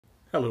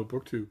Hello,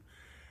 BookTube.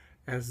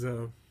 As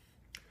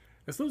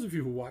as those of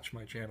you who watch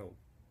my channel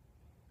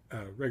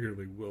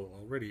regularly will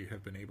already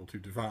have been able to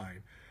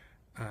divine,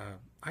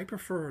 I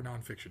prefer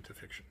nonfiction to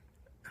fiction.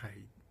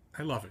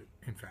 I love it,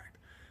 in fact,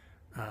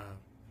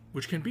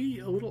 which can be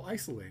a little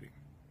isolating.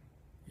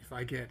 If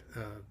I get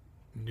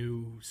a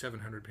new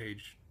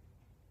 700-page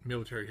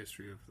military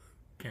history of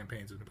the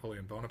campaigns of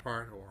Napoleon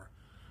Bonaparte, or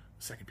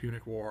the Second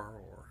Punic War,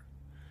 or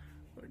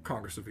the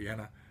Congress of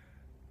Vienna,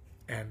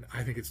 and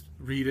I think it's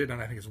read it,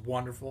 and I think it's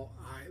wonderful.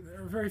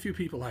 There are very few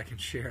people I can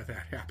share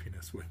that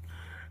happiness with,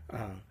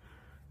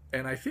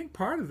 and I think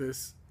part of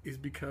this is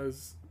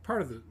because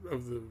part of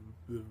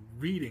the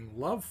reading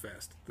love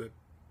fest that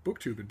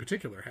BookTube in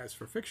particular has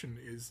for fiction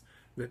is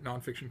that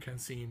nonfiction can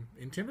seem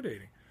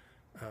intimidating.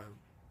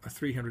 A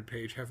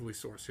 300-page heavily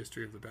sourced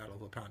history of the Battle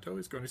of Lepanto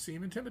is going to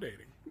seem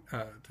intimidating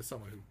to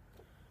someone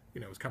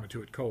who is coming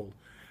to it cold.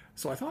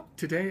 So I thought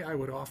today I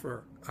would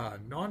offer a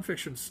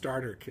Nonfiction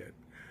Starter Kit.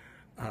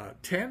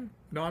 10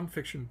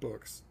 nonfiction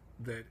books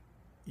that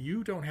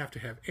you don't have to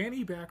have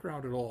any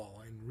background at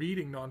all in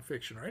reading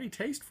nonfiction or any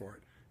taste for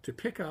it to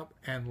pick up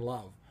and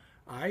love.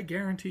 I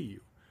guarantee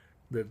you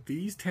that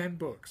these 10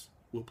 books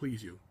will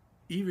please you,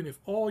 even if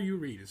all you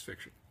read is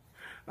fiction.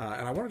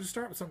 And I wanted to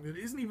start with something that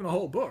isn't even a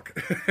whole book.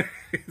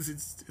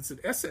 it's an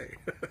essay.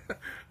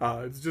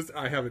 It's just,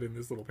 I have it in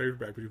this little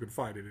paperback, but you can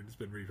find it, and it's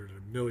been reprinted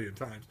a million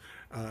times.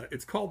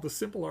 It's called The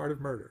Simple Art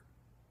of Murder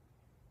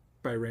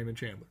by Raymond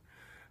Chandler,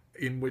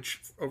 in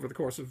which, over the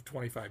course of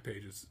 25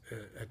 pages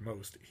at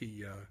most,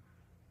 he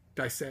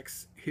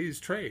dissects his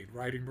trade,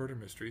 writing murder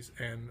mysteries,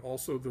 and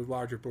also the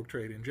larger book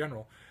trade in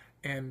general.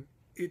 And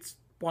it's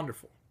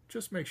wonderful.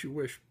 Just makes you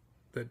wish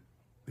that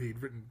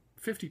he'd written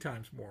 50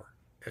 times more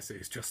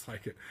essays just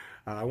like it.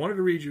 I wanted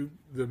to read you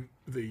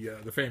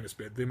the famous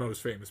bit, the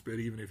most famous bit,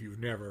 even if you've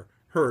never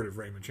heard of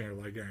Raymond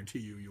Chandler. I guarantee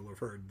you'll have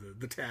heard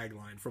the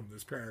tagline from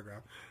this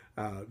paragraph.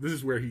 This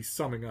is where he's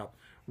summing up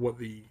what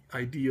the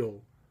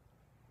ideal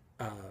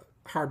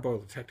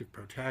hard-boiled detective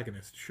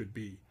protagonist should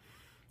be.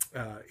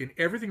 In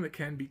everything that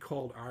can be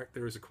called art,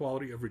 there is a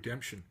quality of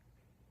redemption.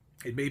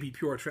 It may be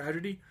pure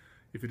tragedy,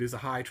 if it is a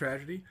high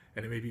tragedy,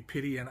 and it may be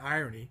pity and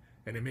irony,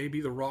 and it may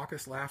be the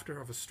raucous laughter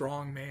of a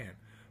strong man.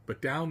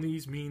 But down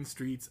these mean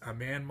streets a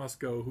man must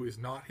go who is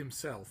not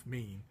himself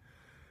mean,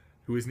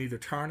 who is neither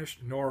tarnished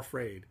nor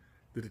afraid.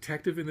 The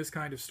detective in this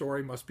kind of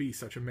story must be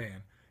such a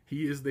man.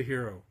 He is the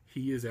hero.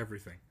 He is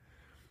everything.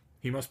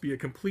 He must be a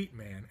complete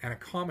man, and a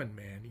common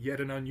man, yet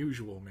an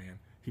unusual man.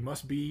 He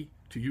must be,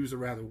 to use a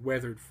rather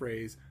weathered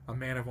phrase, a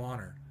man of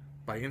honor,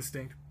 by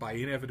instinct, by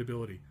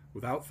inevitability,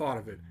 without thought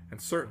of it,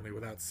 and certainly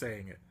without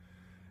saying it.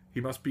 He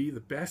must be the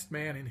best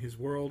man in his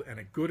world, and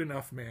a good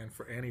enough man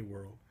for any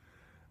world.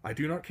 I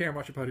do not care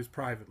much about his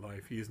private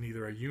life. He is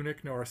neither a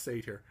eunuch nor a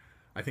satyr.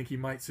 I think he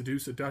might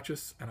seduce a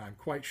duchess, and I am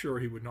quite sure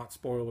he would not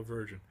spoil a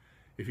virgin.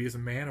 If he is a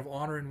man of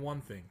honor in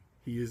one thing,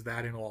 he is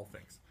that in all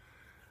things.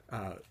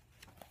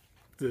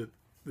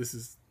 This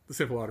is The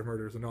Simple Art of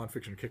Murder is a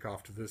nonfiction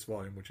kickoff to this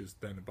volume, which is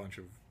then a bunch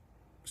of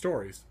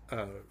stories,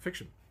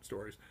 fiction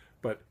stories.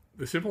 But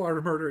The Simple Art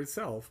of Murder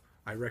itself,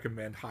 I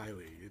recommend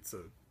highly. It's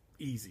a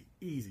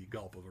easy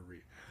gulp of a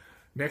read.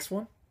 Next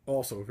one,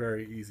 also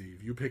very easy.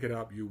 If you pick it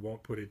up, you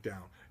won't put it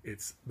down.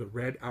 It's The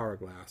Red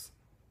Hourglass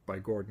by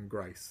Gordon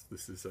Grice.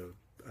 This is a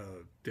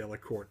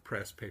Delacorte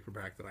Press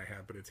paperback that I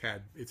have, but it's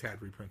had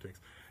reprintings,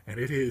 and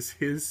it is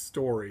his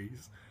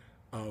stories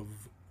of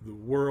the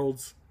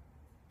world's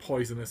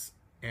poisonous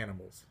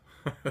animals.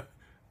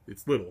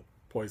 It's little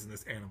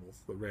poisonous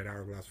animals. The Red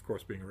Hourglass, of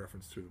course, being a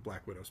reference to the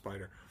Black Widow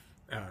spider.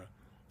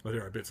 Well,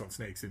 there are bits on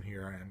snakes in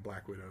here and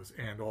Black Widows,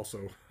 and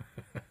also,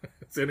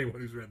 as anyone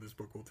who's read this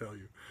book will tell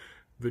you,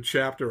 the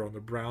chapter on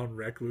the brown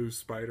recluse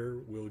spider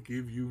will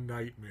give you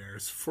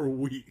nightmares for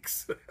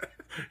weeks.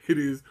 It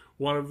is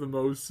one of the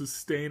most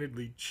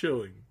sustainedly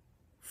chilling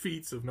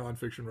feats of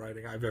nonfiction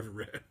writing I've ever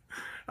read.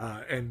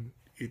 And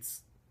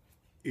it's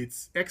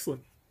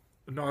excellent,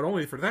 not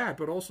only for that,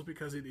 but also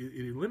because it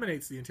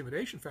eliminates the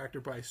intimidation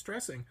factor by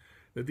stressing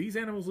that these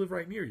animals live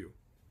right near you.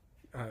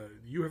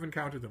 You have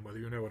encountered them, whether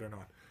you know it or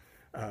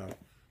not.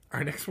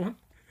 Our next one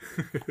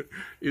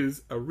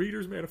is A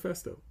Reader's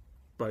Manifesto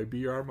by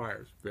B.R.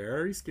 Myers.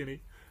 Very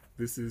skinny.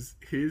 This is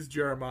his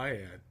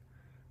Jeremiad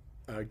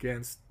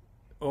against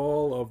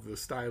all of the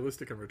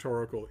stylistic and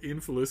rhetorical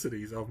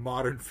infelicities of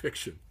modern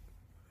fiction.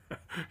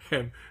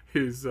 And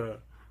his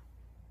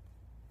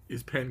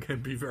pen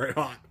can be very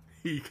hot.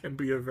 He can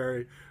be a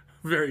very,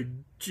 very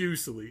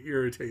juicily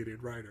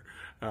irritated writer.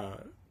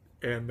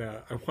 And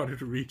I wanted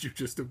to read you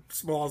just a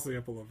small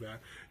sample of that.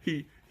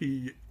 He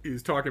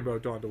is talking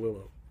about Don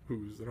DeLillo,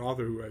 who's an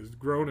author who has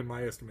grown in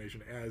my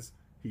estimation as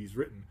he's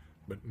written,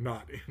 but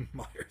not in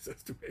Myers'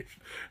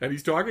 estimation. And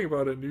he's talking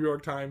about a New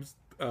York Times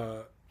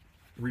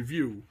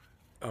review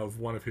of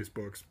one of his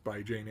books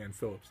by Jane Ann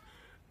Phillips.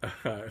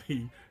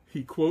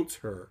 He quotes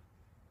her,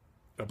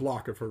 a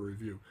block of her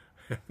review.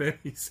 And then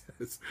he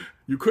says,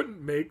 "You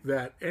couldn't make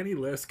that any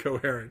less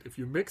coherent if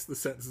you mix the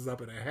sentences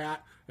up in a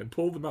hat and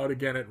pull them out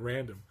again at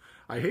random.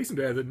 I hasten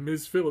to add that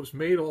Ms. Phillips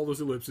made all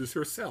those ellipses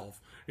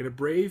herself in a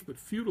brave but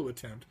futile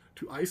attempt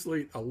to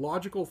isolate a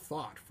logical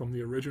thought from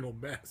the original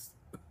mess.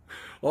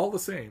 All the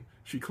same,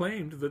 she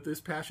claimed that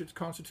this passage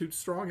constitutes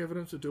strong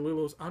evidence of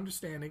DeLillo's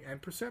understanding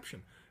and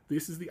perception.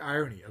 This is the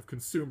irony of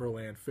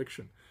consumerland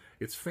fiction.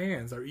 Its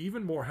fans are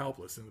even more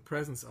helpless in the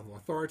presence of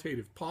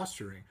authoritative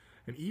posturing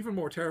and even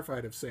more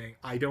terrified of saying,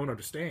 "I don't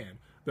understand,"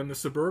 than the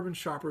suburban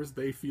shoppers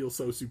they feel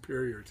so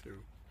superior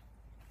to.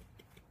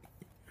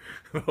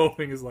 The whole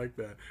thing is like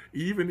that.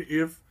 Even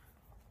if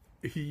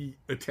he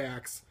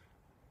attacks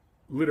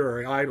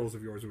literary idols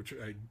of yours, which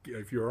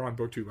if you're on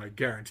BookTube, I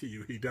guarantee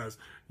you he does,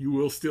 you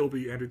will still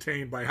be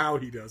entertained by how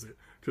he does it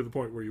to the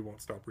point where you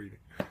won't stop reading.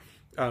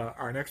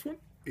 Our next one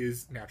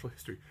is natural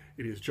history.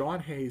 It is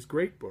John Hay's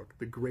great book,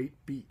 The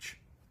Great Beach,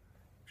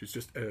 which is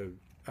just a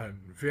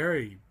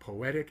very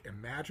poetic,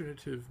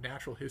 imaginative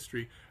natural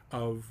history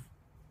of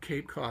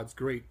Cape Cod's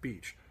Great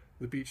Beach,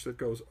 the beach that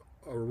goes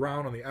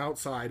around on the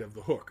outside of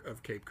the hook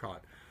of Cape Cod.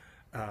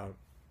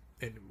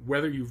 And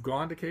whether you've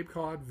gone to Cape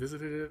Cod,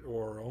 visited it,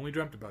 or only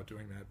dreamt about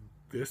doing that,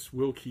 this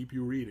will keep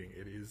you reading.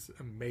 It is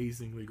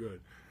amazingly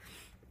good.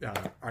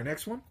 Our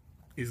next one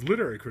is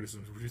literary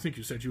criticism, which you think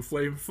you said you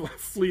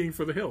fleeing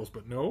for the hills,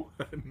 but no,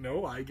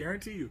 no, I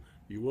guarantee you,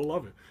 you will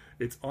love it.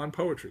 It's On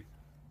Poetry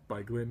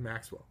by Glenn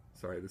Maxwell.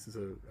 Sorry, this is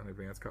an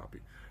advanced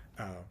copy,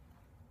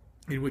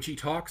 in which he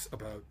talks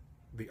about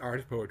the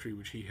art of poetry,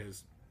 which he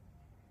has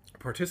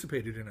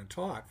participated in and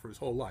taught for his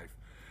whole life.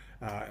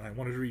 And I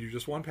wanted to read you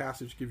just one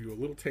passage, give you a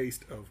little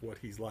taste of what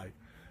he's like.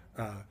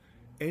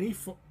 Any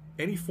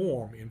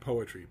form in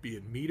poetry, be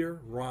it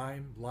meter,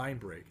 rhyme, line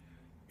break,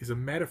 is a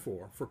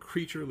metaphor for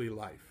creaturely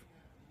life.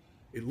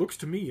 It looks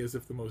to me as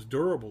if the most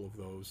durable of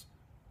those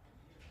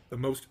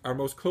are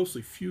most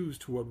closely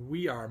fused to what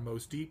we are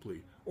most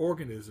deeply,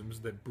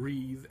 organisms that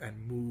breathe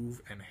and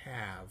move and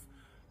have,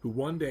 who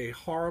one day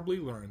horribly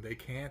learn they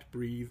can't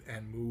breathe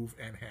and move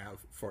and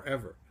have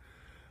forever.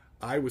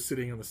 I was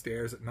sitting on the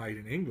stairs at night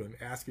in England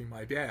asking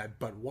my dad,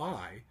 "But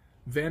why?"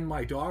 Then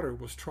my daughter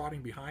was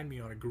trotting behind me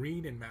on a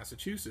green in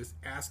Massachusetts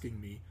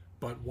asking me,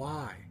 "But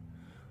why?"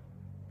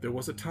 There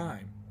was a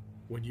time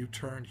when you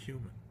turned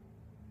human.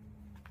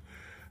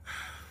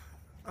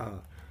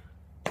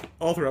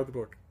 All throughout the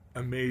book,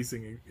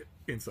 amazing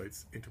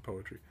insights into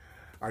poetry.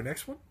 Our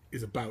next one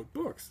is about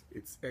books.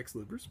 It's Ex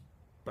Libris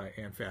by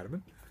Anne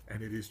Fadiman,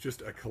 and it is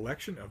just a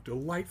collection of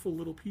delightful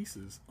little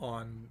pieces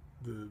on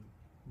the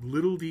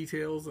little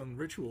details and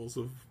rituals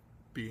of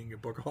being a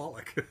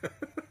bookaholic,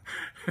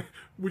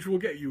 which will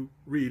get you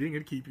reading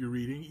and keep you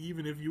reading,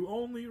 even if you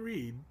only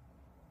read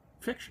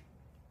fiction,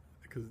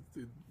 because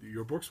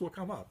your books will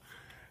come up.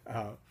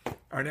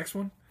 Our next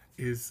one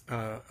is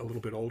a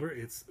little bit older.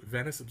 It's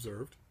Venice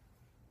Observed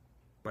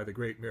by the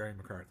great Mary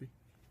McCarthy.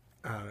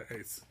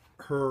 It's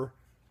her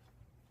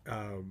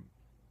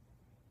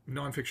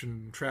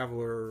nonfiction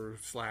traveler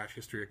 /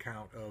 history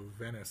account of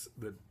Venice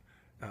that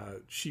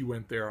she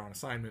went there on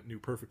assignment, knew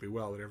perfectly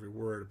well that every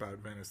word about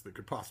Venice that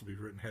could possibly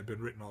be written had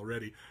been written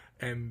already,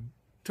 and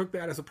took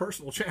that as a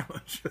personal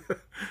challenge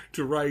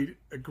to write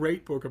a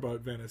great book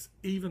about Venice,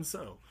 even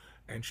so.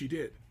 And she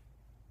did.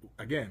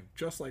 Again,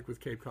 just like with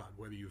Cape Cod,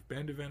 whether you've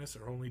been to Venice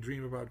or only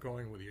dream about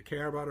going, whether you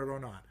care about it or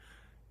not,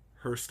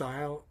 her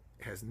style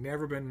has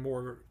never been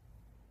more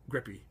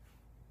grippy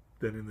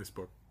than in this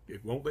book.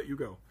 It won't let you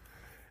go.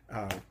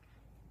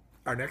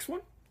 Our next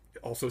one,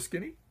 also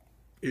skinny,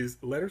 is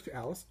Letters to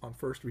Alice on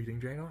First Reading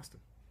Jane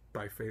Austen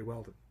by Faye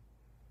Weldon,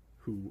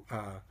 who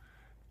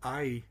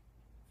I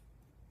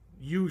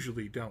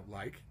usually don't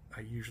like. I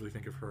usually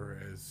think of her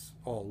as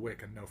all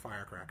wick and no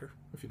firecracker,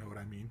 if you know what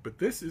I mean. But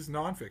this is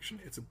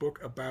nonfiction. It's a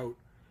book about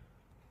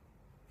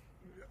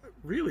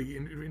really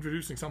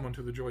introducing someone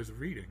to the joys of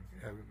reading.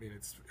 I mean,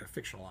 it's a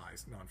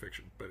fictionalized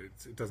nonfiction, but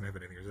it doesn't have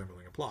anything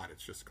resembling a plot.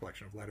 It's just a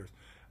collection of letters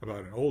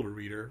about an older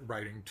reader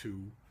writing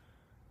to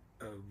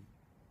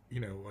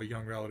a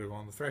young relative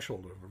on the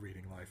threshold of a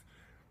reading life.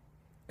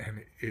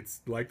 And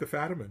it's like the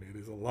Fadiman. It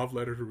is a love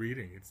letter to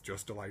reading. It's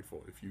just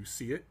delightful. If you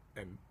see it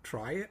and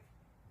try it,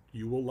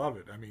 you will love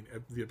it. I mean,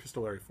 the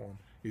epistolary form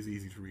is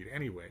easy to read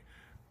anyway,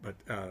 but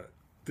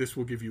this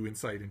will give you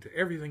insight into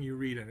everything you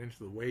read and into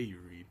the way you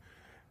read.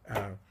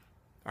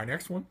 Our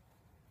next one,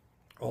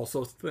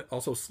 also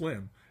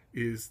slim,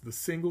 is the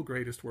single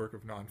greatest work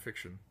of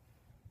nonfiction,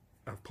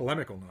 of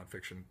polemical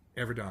nonfiction,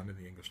 ever done in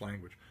the English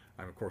language.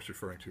 I'm, of course,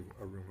 referring to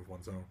A Room of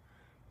One's Own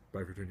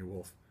by Virginia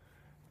Woolf,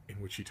 in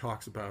which she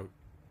talks about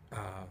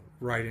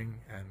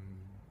writing and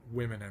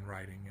women and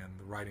writing and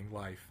the writing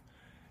life,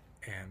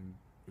 and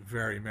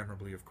very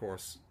memorably, of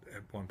course,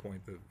 at one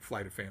point, the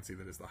flight of fancy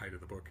that is the height of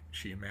the book,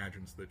 she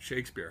imagines that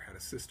Shakespeare had a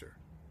sister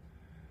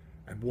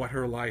and what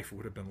her life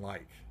would have been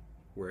like,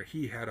 where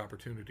he had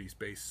opportunities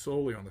based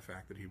solely on the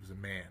fact that he was a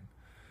man.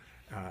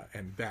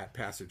 And that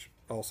passage,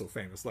 also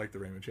famous, like the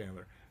Raymond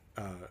Chandler,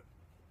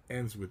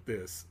 ends with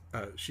this.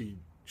 She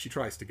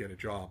tries to get a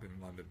job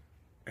in London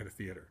at a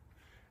theater,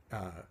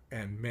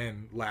 and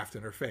men laughed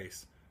in her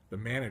face The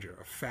manager,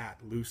 a fat,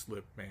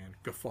 loose-lipped man,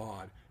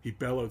 guffawed. He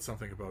bellowed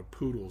something about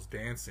poodles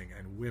dancing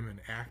and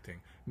women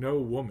acting. No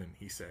woman,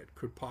 he said,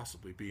 could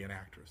possibly be an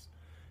actress.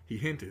 He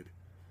hinted,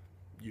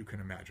 you can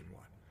imagine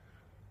what.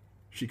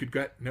 She could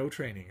get no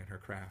training in her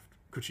craft.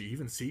 Could she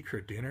even seek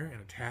her dinner in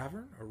a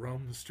tavern or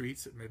roam the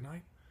streets at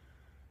midnight?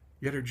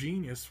 Yet her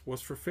genius was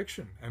for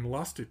fiction, and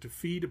lusted to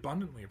feed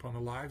abundantly upon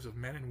the lives of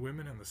men and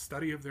women and the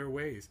study of their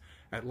ways.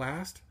 At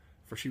last,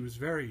 for she was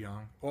very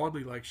young,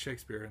 oddly like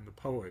Shakespeare and the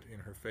poet in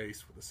her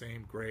face, with the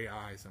same gray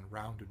eyes and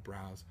rounded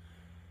brows.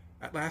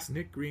 At last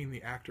Nick Green,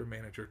 the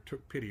actor-manager,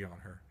 took pity on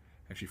her,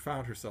 and she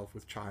found herself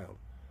with child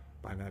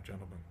by that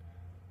gentleman.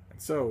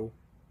 And so,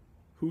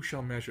 who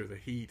shall measure the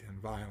heat and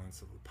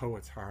violence of the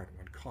poet's heart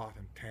when caught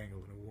and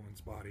tangled in a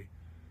woman's body?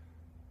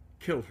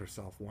 Killed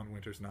herself one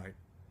winter's night,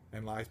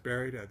 and lies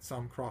buried at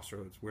some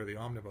crossroads where the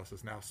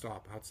omnibuses now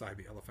stop outside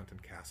the Elephant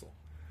and Castle.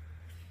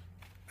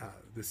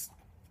 This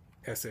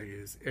essay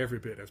is every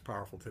bit as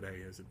powerful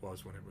today as it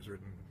was when it was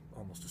written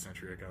almost a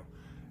century ago,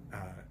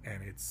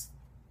 and it's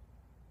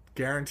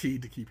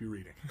guaranteed to keep you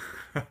reading.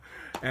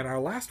 And our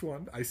last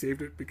one, I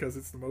saved it because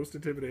it's the most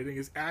intimidating,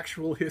 is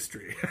actual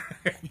history.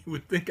 You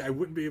would think I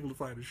wouldn't be able to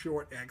find a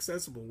short,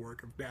 accessible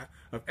work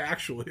of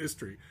actual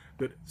history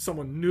that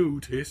someone new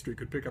to history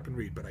could pick up and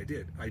read, but I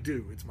did. I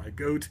do. It's my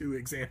go-to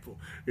example.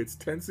 It's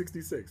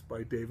 1066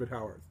 by David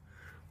Howarth.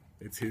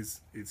 It's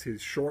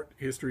his short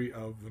history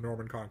of the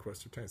Norman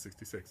conquest of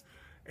 1066.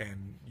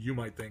 And you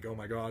might think, oh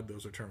my God,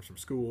 those are terms from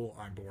school.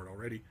 I'm bored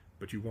already.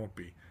 But you won't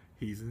be.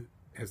 He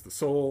has the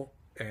soul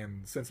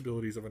and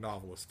sensibilities of a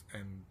novelist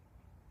and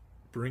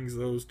brings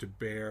those to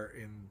bear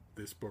in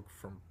this book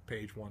from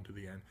page 1 to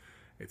the end.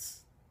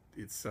 It's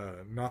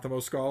not the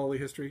most scholarly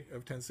history of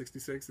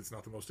 1066. It's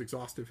not the most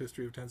exhaustive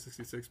history of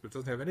 1066, but it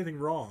doesn't have anything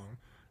wrong,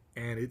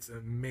 and it's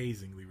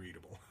amazingly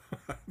readable.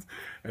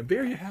 And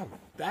there you have it.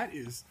 That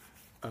is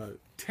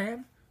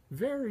 10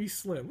 very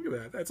slim. Look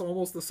at that. That's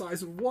almost the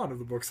size of one of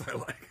the books I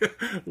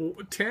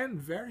like. 10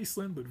 very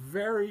slim but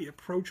very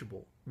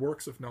approachable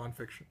works of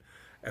nonfiction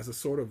as a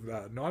sort of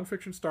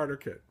nonfiction starter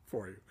kit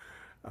for you.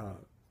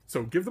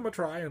 So give them a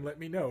try and let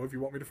me know if you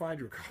want me to find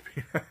you a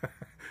copy.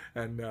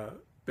 And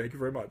thank you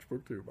very much,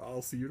 BookTube.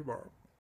 I'll see you tomorrow.